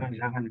কম কিনা।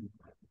 লাগানো।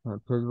 হ্যাঁ,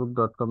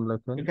 facebook.com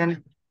লেখেন। এখানে,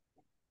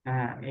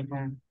 হ্যাঁ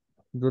এখানে।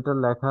 যেটা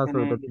লেখা আছে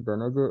এখানে ওইটাতে দেন,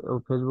 এই যে ও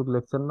ফেসবুক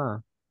লিখছেন না,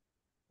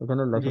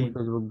 এখানে জি। লেখেন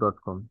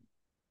facebook.com।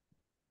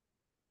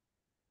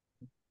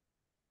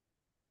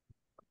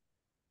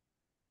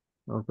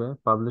 ওকে,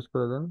 পাবলিশ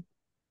করে দেন।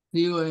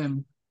 COM।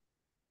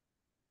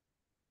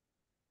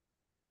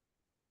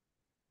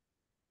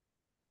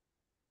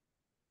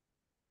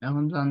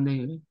 এখন জান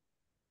দেখি।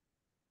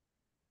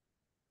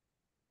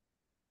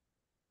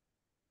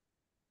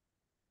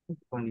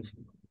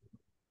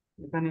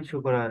 এখানে শো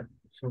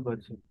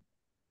করছে,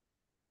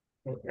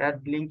 অ্যাড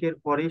লিঙ্কের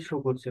পরেই শো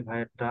করছে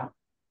ভাইয়েরটা।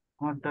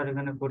 আমারটা আর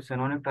এখানে করছে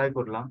না, অনেক ট্রাই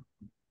করলাম,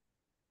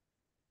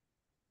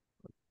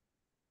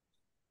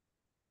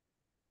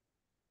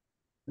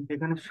 কিন্তু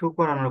এখানে শো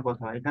করানোর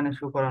কথা, এখানে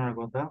শো করানোর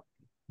কথা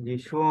যে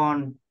শো অন,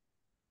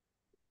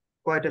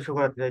 কয়টা শো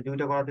করাতে চাই,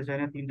 দুইটা করাতে চাই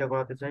না তিনটা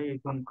করাতে চাই,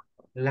 এখন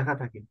লেখা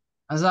থাকে।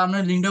 আচ্ছা,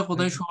 আপনার লিঙ্কটা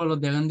কোথায় শো করলো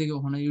দেখেন দেখি,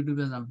 ওখানে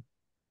ইউটিউবে যান।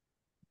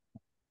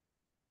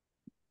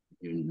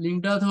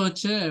 লিঙ্কটা তো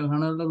হচ্ছে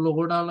ওখানে,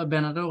 লোগোটা হলো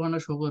ব্যানারে ওখানে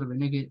শো করবে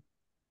নাকি?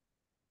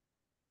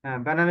 হ্যাঁ,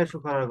 ব্যানারে শো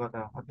করার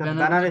কথা, অর্থাৎ ব্যানারে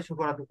তো, ব্যানারে শো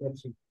করাতে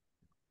চাচ্ছি,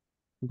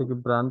 এটা কি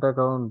ব্র্যান্ড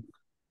অ্যাকাউন্ট?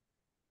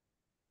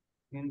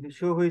 কিন্তু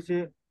শো হয়েছে।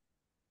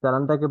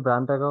 চ্যানেলটা কি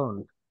ব্র্যান্ড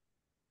অ্যাকাউন্ট?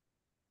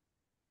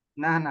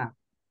 না না,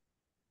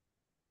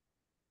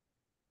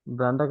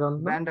 ব্র্যান্ড অ্যাকাউন্ট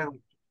না? ব্যান্ড,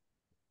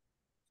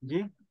 জি।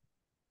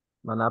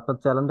 মানে আপনার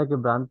চ্যানেলটা কি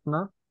ব্র্যান্ড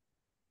না?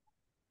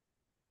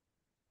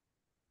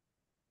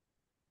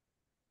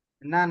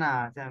 না না,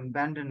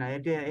 ব্যান্ড না,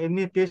 এটা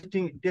এমনি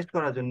টেস্ট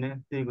করার জন্য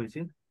তৈরি করেছি।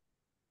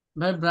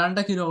 ভাই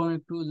ব্র্যান্ডটা কিরকম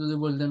একটু যদি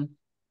বলতেন।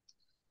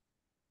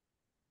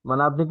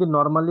 মানে আপনি কি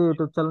নর্মালি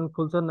ইউটিউব চ্যানেল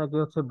খুলছেন নাকি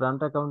হচ্ছে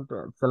ব্র্যান্ড অ্যাকাউন্ট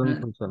চ্যানেল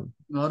হ্যাঁ, খুলছেন?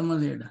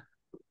 নর্মালি এটা।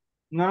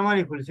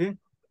 নর্মালি খুলছি।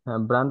 হ্যাঁ,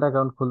 ব্র্যান্ড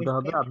অ্যাকাউন্ট খুলতে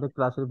হবে। আপনি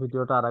ক্লাসের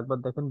ভিডিওটা আরেকবার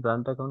দেখেন,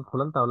 ব্র্যান্ড অ্যাকাউন্ট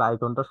খুলেন, তাহলে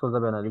আইকনটা সোজা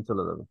ব্যানারে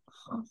চলে যাবে।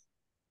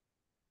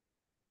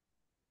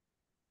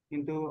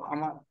 কিন্তু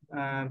আমার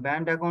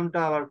ব্যান্ড অ্যাকাউন্টটা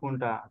আবার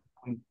কোনটা?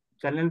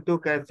 চ্যানেল তো,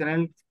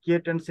 channel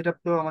create and set up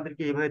তো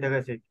আমাদেরকে এইভাবে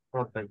দেখাচ্ছে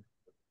ফরদ ভাই।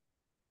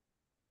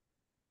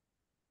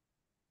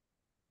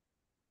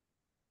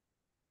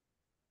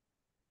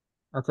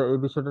 আচ্ছা, এই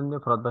বিষয়টা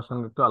নিয়ে ফরাদ ভাইয়ের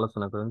সঙ্গে একটু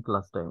আলোচনা করেন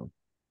ক্লাস টাইমে।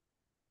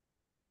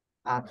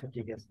 আচ্ছা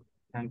ঠিক আছে,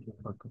 থ্যাংক ইউ।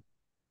 ওকে।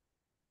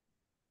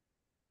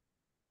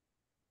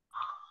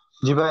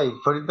 জি ভাই,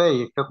 ফরিদ ভাই,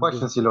 একটা জি,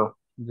 কোয়েশ্চেন ছিল।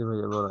 জি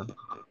ভাইয়া বলেন।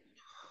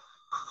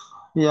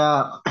 ইয়া,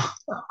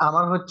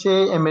 আমার হচ্ছে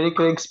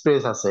আমেরিকার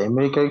এক্সপ্রেস আছে,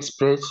 আমেরিকার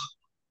এক্সপ্রেস,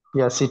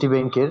 ইয়া সিটি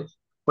ব্যাংকের।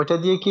 ওইটা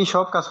দিয়ে কি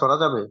সব কাজ করা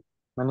যাবে?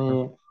 মানে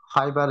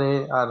ফাইবারে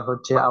আর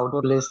হচ্ছে পাসপোর্ট,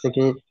 আউটপ্লেস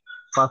থেকে।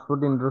 পাসপোর্ট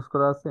ইনক্লুড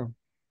করা আছে।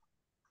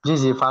 জি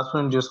জি,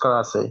 ফাস্টফুড ইউজ করা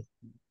আছে।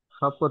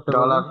 সব করতে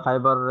পারবেন, ডলার।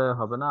 ফাইবারে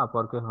হবে না,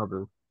 আপওয়ার্কে হবে।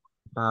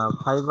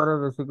 ফাইবারে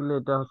বেসিক্যালি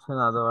এটা হচ্ছে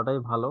না দেওয়াটাই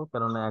ভালো,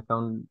 কেননা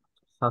অ্যাকাউন্ট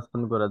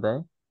সাসপেন্ড করে দেয়।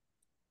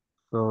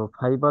 তো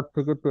ফাইবার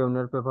থেকে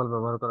পেওনিয়ার পেপাল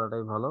ব্যবহার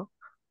করাটাই ভালো।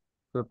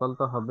 পেপাল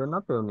তো হবে না,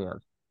 পেওনিয়ার।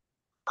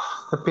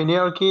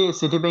 পেনিয়ার কি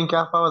সিটি ব্যাংকে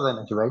পাওয়া যায়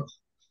নাকি ভাই?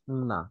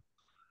 না,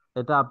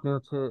 এটা আপনি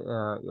হচ্ছে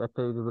একটা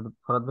ইউটিউবের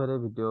ফরাদ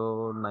ভাইয়ের ভিডিও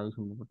নাই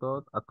সম্ভবত,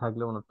 আর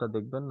থাকলে ওনারটা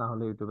দেখবেন, না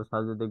হলে ইউটিউবে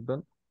সার্চে দেখবেন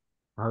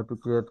how to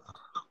create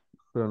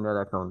Payoneer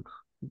account.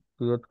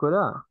 Create করে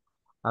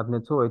আপনি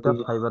হচ্ছে ওইটা জি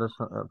জি।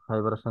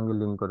 ফাইবারের সঙ্গে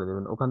লিঙ্ক করে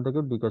দেবেন, ওখান থেকে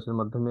বিকাশের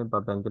মাধ্যমে বা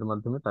ব্যাংকের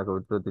মাধ্যমে টাকা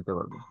উইথড্র দিতে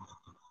পারবেন।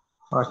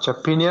 আচ্ছা,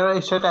 প্রিমিয়ার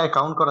সেটা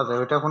অ্যাকাউন্ট করা যায়,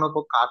 ওটা কোনো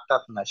কার্ড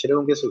টার্ড না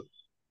সেরকম কিছু?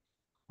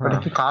 ওটা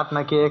হ্যাঁ। কি কার্ড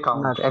নাকি না,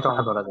 অ্যাকাউন্ট অ্যাকাউন্ট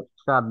কার্ড, করা যায়?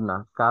 কার্ড না,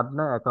 কার্ড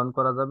না, অ্যাকাউন্ট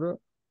করা যাবে।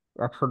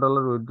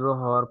 $100 উইথড্র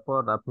হওয়ার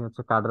পর আপনি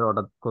হচ্ছে কার্ডের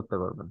অর্ডার করতে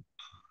পারবেন।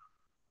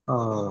 ও,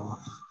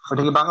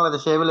 ওটা কি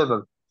বাংলাদেশে অ্যাভেলেবল?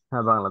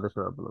 হ্যাঁ, বাংলাদেশে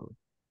অ্যাভেলেবল।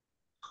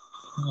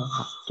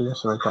 ঠিক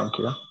আছে ভাই, থ্যাংক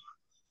ইউ।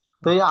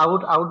 তো এই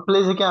আউট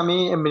প্লেসে কি আমি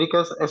আমেরিকা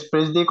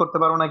এক্সপ্রেস দিয়ে করতে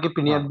পারবো নাকি হ্যাঁ,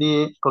 প্রিমিয়ার দিয়ে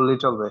করলেই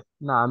চলবে?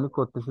 না আমি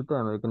করতেছি তো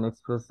আমেরিকান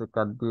এক্সপ্রেস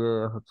কার্ড দিয়ে,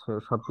 হচ্ছে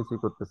সবকিছুই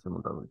করতেছি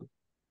মোটামুটি,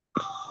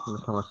 কোনো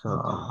সমস্যা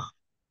হচ্ছে না। ও,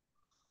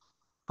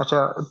 আচ্ছা,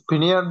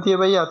 প্রিমিয়ার দিয়ে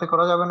ভাই ইয়াতে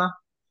করা যাবে না?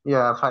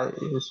 ইয়া,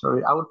 সরি,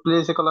 আউট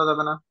প্লেসে করা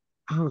যাবে না?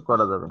 হুম,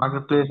 করা যাবে।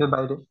 মার্কেট প্লেসের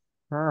বাইরে?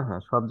 হ্যাঁ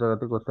হ্যাঁ, সব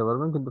জায়গাতেই করতে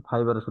পারবেন, কিন্তু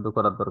ফাইবারে শুধু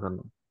করার দরকার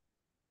নেই।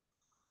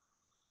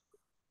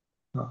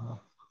 ও,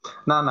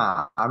 না না,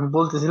 আমি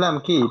বলতেছিলাম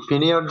কি,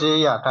 পিনিয়র যে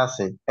ইয়াটা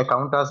আছে,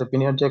 অ্যাকাউন্টটা আছে,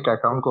 পিনিয়র যে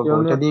অ্যাকাউন্ট করবো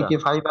ওইটা দিয়ে পিওনিয়ারটা,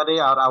 কি ফাইবারে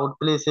আর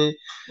আউটপ্লেসে,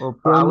 ও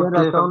পিওনিয়ার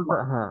আউটপ্লেস অ্যাকাউন্ট,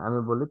 হ্যাঁ আমি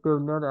বলি,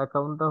 পিওনিয়ার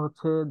অ্যাকাউন্টটা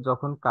হচ্ছে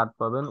যখন কার্ড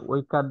পাবেন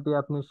ওই কার্ড দিয়ে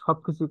আপনি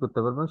সবকিছু করতে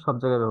পারবেন, সব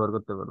জায়গায় ব্যবহার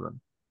করতে পারবেন।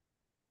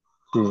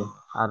 কি?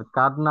 আর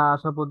কার্ড না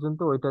আসা পর্যন্ত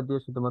ওইটা দিয়ে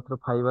শুধুমাত্র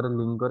ফাইবারে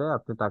লিঙ্ক করে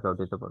আপনি টাকাও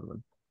দিতে পারবেন।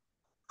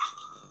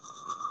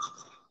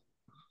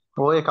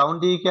 ওই অ্যাকাউন্ট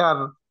দিয়ে কি আর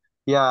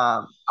ইয়া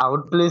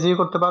আউটপ্লেসই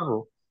করতে পারবো,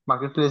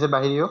 মার্কেট প্লেসের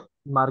বাইরেও?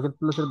 মার্কেট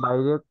প্লেসের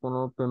বাইরে কোনো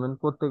পেমেন্ট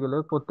করতে গেলে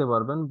করতে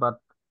পারবেন, বাট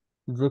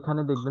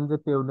যেখানে দেখবেন যে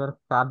পেওনিয়ার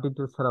কার্ড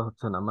ডিটেলস ছাড়া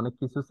হচ্ছে না, মানে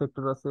কিছু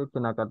সেক্টর আছে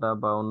কেনাকাটা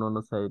বা অন্য অন্য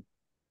সাইট,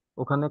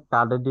 ওখানে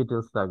কার্ডের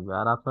ডিটেলস লাগবে,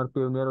 আর আপনার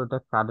পেওনিয়ার ওটা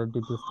কার্ডের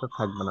ডিটেলসটা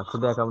থাকবে না,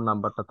 শুধু অ্যাকাউন্ট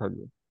নাম্বারটা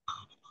থাকবে।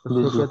 তো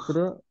জি জি।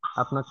 সেক্ষেত্রে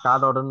আপনার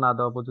কার্ড অর্ডার না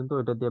দেওয়া পর্যন্ত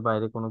ওইটা দিয়ে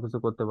বাইরে কোনো কিছু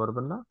করতে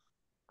পারবেন না,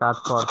 কার্ড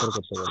পাওয়ার পর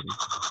করতে পারবেন।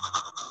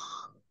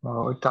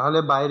 তাহলে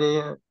বাইরে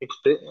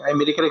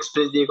আমেরিকার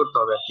এক্সপ্রেস দিয়ে করতে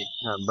হবে আর কি।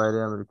 হ্যাঁ, বাইরে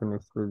আমেরিকান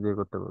এক্সপ্রেস দিয়ে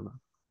করতে পারবেন।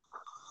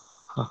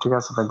 ঠিক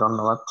আছে ভাই,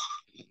 ধন্যবাদ।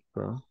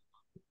 Okay.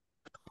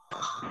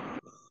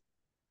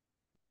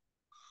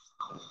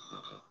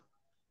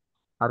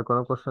 আর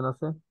কোনো কোশ্চেন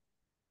আছে?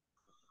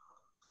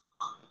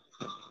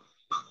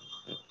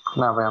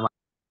 না ভাই।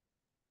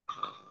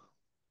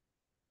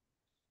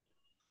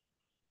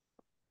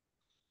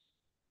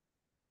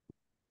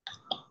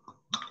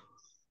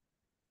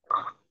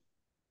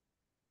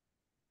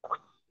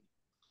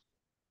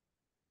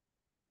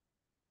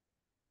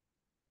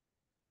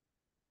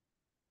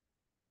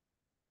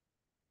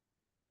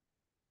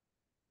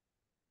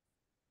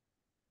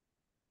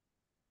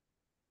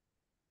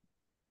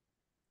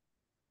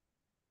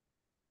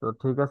 তো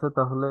ঠিক আছে,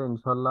 তাহলে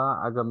ইনশাল্লাহ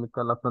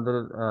আগামীকাল আপনাদের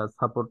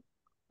সাপোর্ট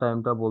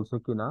টাইমটা বলছে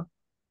কিনা,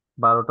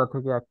 12টা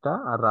থেকে 1টা,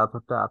 আর রাত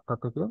হচ্ছে 8টা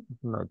থেকে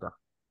 9টা,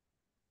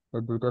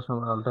 এই দুইটা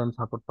সময় অল টাইম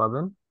সাপোর্ট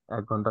পাবেন,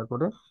 1 ঘন্টা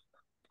করে।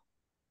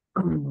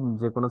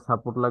 যে কোনো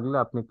সাপোর্ট লাগলে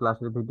আপনি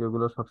ক্লাসের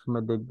ভিডিওগুলো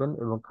সবসময় দেখবেন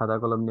এবং খাতা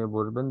কলম নিয়ে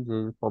বসবেন, যে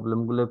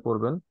প্রবলেমগুলো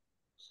পড়বেন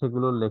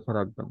সেগুলো লিখে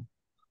রাখবেন।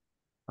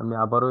 আমি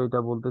আবারও এটা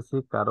বলতেছি,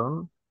 কারণ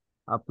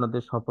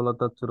আপনাদের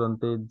সফলতার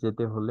চূড়ান্তে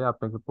যেতে হলে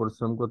আপনাকে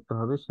পরিশ্রম করতে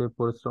হবে, সেই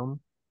পরিশ্রম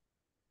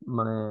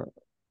মানে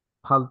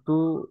ফালতু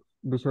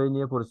বিষয়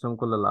নিয়ে পরিশ্রম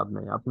করলে লাভ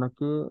নেই,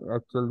 আপনাকে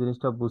অ্যাকচুয়াল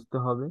জিনিসটা বুঝতে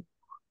হবে,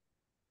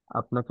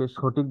 আপনাকে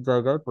সঠিক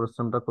জায়গায়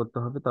পরিশ্রমটা করতে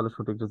হবে, তাহলে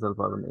সঠিক রেজাল্ট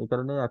পাবেন। এই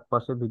কারণে এক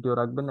পাশে ভিডিও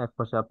রাখবেন, এক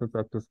পাশে আপনি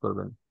প্র্যাকটিস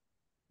করবেন।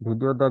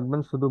 ভিডিও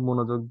দেখবেন শুধু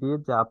মনোযোগ দিয়ে,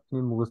 যে আপনি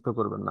মুখস্থ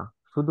করবেন না,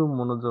 শুধু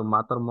মনোযোগ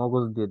মাথার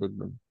মগজ দিয়ে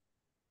দেখবেন,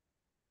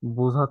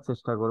 বোঝার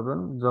চেষ্টা করবেন।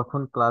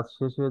 যখন ক্লাস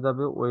শেষ হয়ে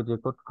যাবে ওই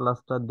রেকর্ড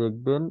ক্লাসটা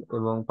দেখবেন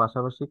এবং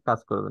পাশাপাশি কাজ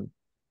করবেন,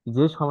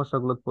 যে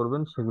সমস্যাগুলো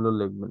পড়বেন সেগুলো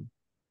লিখবেন,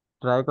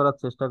 ট্রাই করার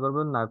চেষ্টা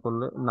করবেন, না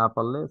করলে না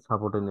পারলে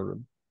সাপোর্টে নেবেন।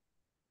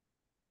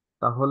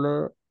 তাহলে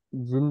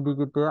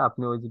জিন্দিগিতে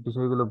আপনি ওই যে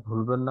বিষয়গুলো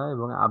ভুলবেন না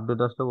এবং আপডেট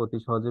আসলে অতি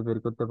সহজে বের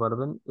করতে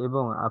পারবেন,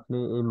 এবং আপনি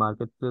এই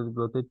মার্কেট প্লেস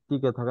গুলোতে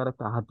টিকে থাকার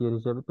একটা হাতিয়ার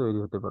হিসেবে তৈরি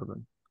হতে পারবেন।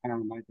 হ্যাঁ,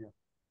 মাইকে।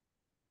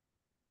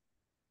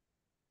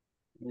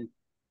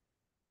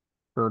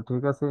 তো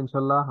ঠিক আছে,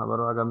 ইনশাল্লাহ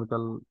আবারও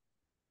আগামীকাল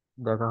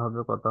দেখা হবে,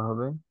 কথা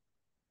হবে।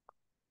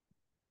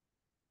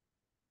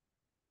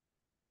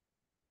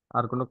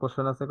 আর কোনো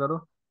কোশ্চেন আছে কারো?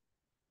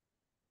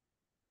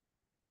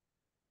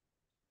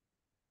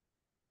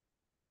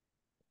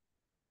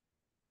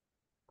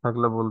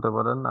 থাকলে বলতে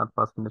পারেন, আর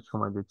 5 মিনিট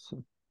সময় দিচ্ছি।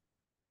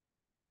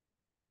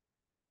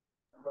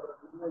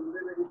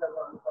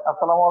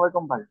 আসসালামু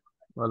আলাইকুম ভাই।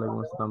 ওয়ালাইকুম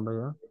আসসালাম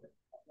ভাইয়া।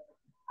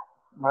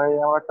 ভাই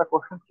আমার একটা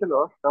কোশ্চেন ছিল,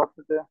 সেটা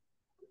হচ্ছে যে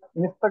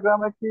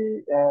ইনস্টাগ্রামে কি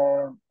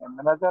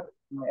ম্যানেজার,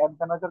 অ্যাড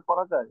ম্যানেজার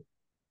করা যায়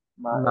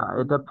বা না, অ্যাড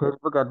এটা বিল্ডিং?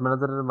 ফেসবুক অ্যাড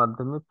ম্যানেজারের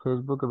মাধ্যমে,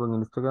 ফেসবুক এবং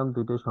ইনস্টাগ্রাম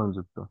দুইটাই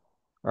সংযুক্ত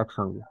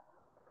একসঙ্গে।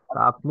 তা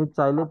আপনি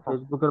চাইলে আচ্ছা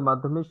ফেসবুকের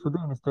মাধ্যমে শুধু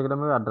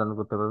ইনস্টাগ্রামে অ্যাড রান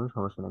করতে পারবেন,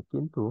 সমস্যা নেই,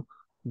 কিন্তু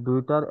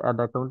দুইটার অ্যাড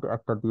অ্যাকাউন্ট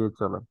একটা দিয়ে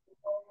চলে।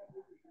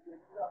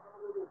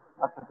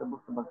 আচ্ছা আচ্ছা,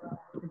 বুঝতে পারছি।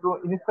 কিন্তু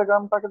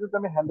ইনস্টাগ্রামটাকে যদি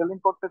আমি হ্যান্ডেলিং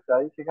করতে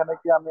চাই, সেখানে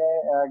কি আমি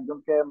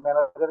একজনকে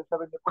ম্যানেজার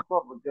হিসাবে নিয়োগ করতে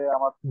পারবো, যে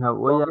আমার হ্যাঁ, লগ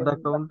ইন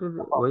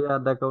ওই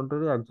অ্যাড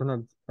অ্যাকাউন্টের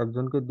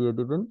একজনকে দিয়ে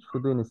দিবেন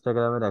শুধু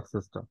ইনস্টাগ্রামের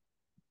অ্যাক্সেসটা।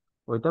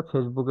 ওইটা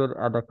ফেসবুকের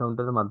অ্যাড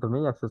অ্যাকাউন্টের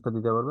মাধ্যমেই অ্যাক্সেসটা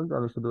দিতে পারবেন, যে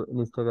আমি শুধু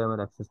ইনস্টাগ্রামের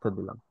অ্যাক্সেসটা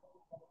দিলাম।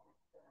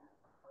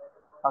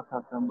 আচ্ছা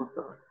আচ্ছা, বুঝতে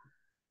পারছি।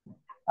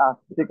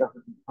 আচ্ছা ঠিক আছে,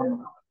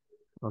 ধন্যবাদ।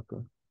 ওকে।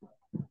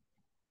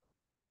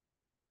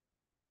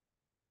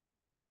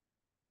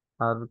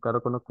 আর কারো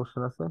কোনো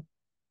কোশ্চেন আছে?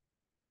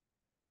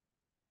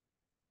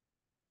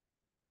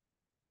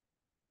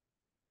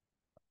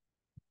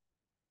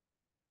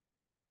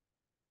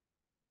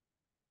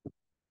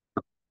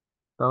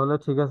 তাহলে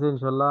ঠিক আছে,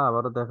 ইনশাল্লাহ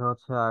আবারও দেখা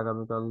হচ্ছে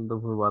আগামীকাল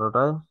দুপুর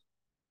 12টায়।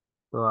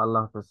 তো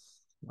আল্লাহ হাফেজ,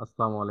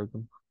 আসসালামু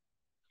আলাইকুম।